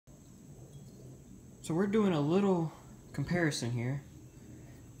So we're doing a little comparison here.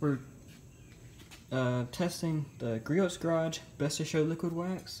 We're testing the Griots Garage Best of Show Liquid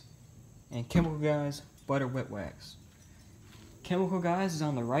Wax and Chemical Guys Butter Wet Wax. Chemical Guys is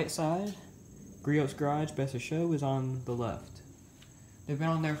on the right side. Griots Garage Best of Show is on the left. They've been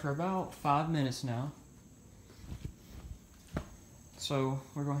on there for about 5 minutes now. So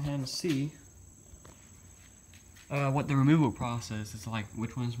we're going ahead and see what the removal process is like,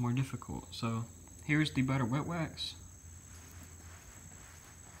 which one's more difficult. So here's the Butter Wet Wax.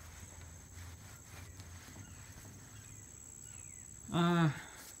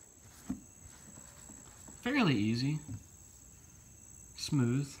 Fairly easy,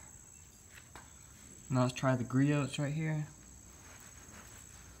 smooth. Now let's try the Griots right here.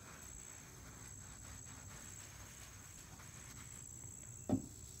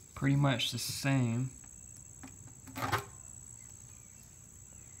 Pretty much the same. Go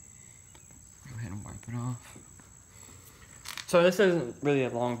ahead and wipe it off. So this isn't really a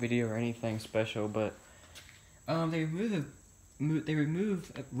long video or anything special, but they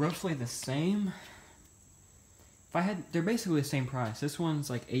remove roughly the same. They're basically the same price. This one's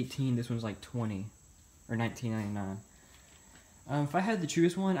like 18, this one's like 20 or 19.99. If I had to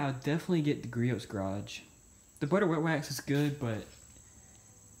choose one, I would definitely get the Griots Garage. The Butter Wet Wax is good, but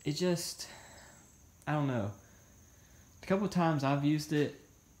it just, I don't know. A couple of times I've used it,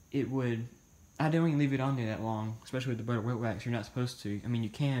 I don't even leave it on there that long, especially with the Butter Wet Wax. You're not supposed to. I mean, you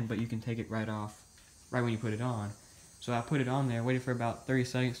can, but you can take it right off right when you put it on. So I put it on there, waited for about 30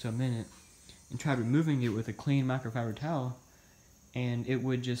 seconds to a minute, and tried removing it with a clean microfiber towel, and it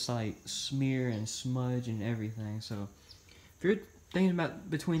would just like smear and smudge and everything. So if you're thinking about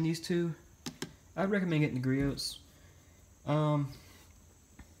between these two, I'd recommend getting the Griots.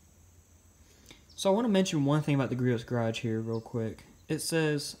 So I want to mention one thing about the Griots Garage here real quick. It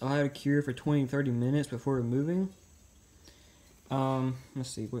says allow to cure for 20-30 minutes before removing. Let's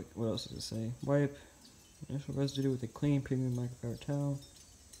see, what else does it say? Wipe initial residue with a clean premium microfiber towel.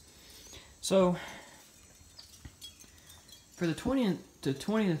 So for the 20 to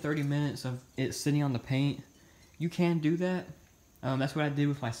 30 minutes of it sitting on the paint, you can do that. That's what I did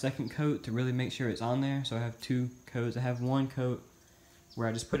with my second coat to really make sure it's on there. So I have 2 coats. I have one coat where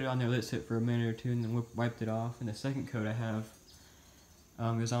I just put it on there, let it sit for a minute or 2, and then wiped it off. And the second coat I have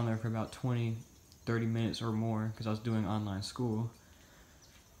it was on there for about 20-30 minutes or more because I was doing online school.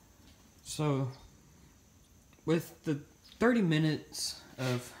 So with the 30 minutes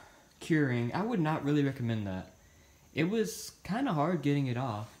of curing, I would not really recommend that. It was kind of hard getting it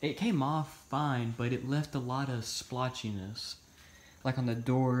off. It came off fine, but it left a lot of splotchiness. Like on the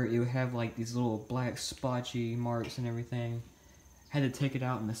door, it would have like these little black splotchy marks and everything. Had to take it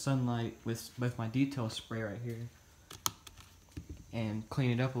out in the sunlight with my detail spray right here and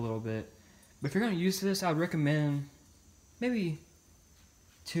clean it up a little bit. But if you're going to use this, I would recommend maybe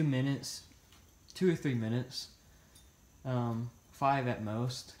 2 minutes, 2 or 3 minutes. 5 at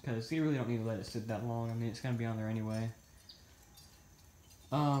most, because you really don't need to let it sit that long. I mean, it's going to be on there anyway.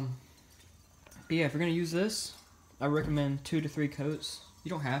 But yeah, if you're going to use this, I recommend 2 to 3 coats.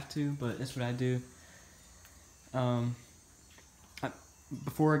 You don't have to, but that's what I do. I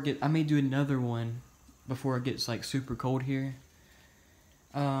may do another one before it gets like super cold here.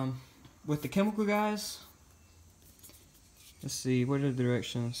 With the Chemical Guys, let's see, what are the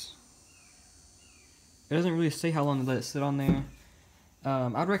directions? It doesn't really say how long to let it sit on there.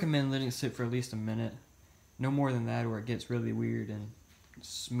 I'd recommend letting it sit for at least a minute. No more than that, or it gets really weird and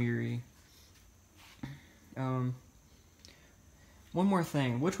smeary. One more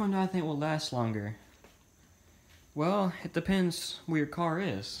thing. Which one do I think will last longer? Well, it depends where your car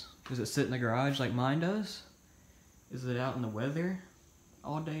is. Does it sit in the garage like mine does? Is it out in the weather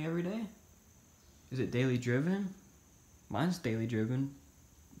all day, every day? Is it daily driven? Mine's daily driven.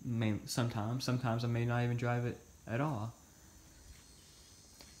 Sometimes I may not even drive it at all.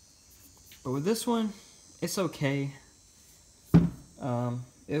 But with this one, it's okay.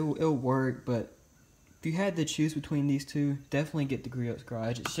 It'll work, but if you had to choose between these two, definitely get the Griots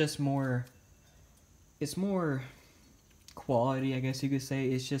Garage. It's just more, it's more quality, I guess you could say.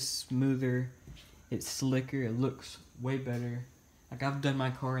 It's just smoother, it's slicker, it looks way better. Like I've done my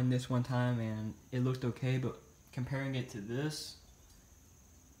car in this one time and it looked okay, but comparing it to this,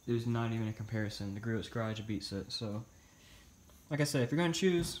 there's not even a comparison. The Griots Garage beats it. So, like I said, if you're gonna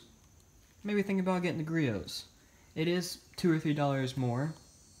choose, maybe think about getting the Griots. It is $2 or $3 more,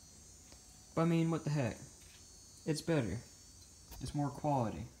 but I mean, what the heck? It's better. It's more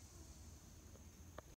quality.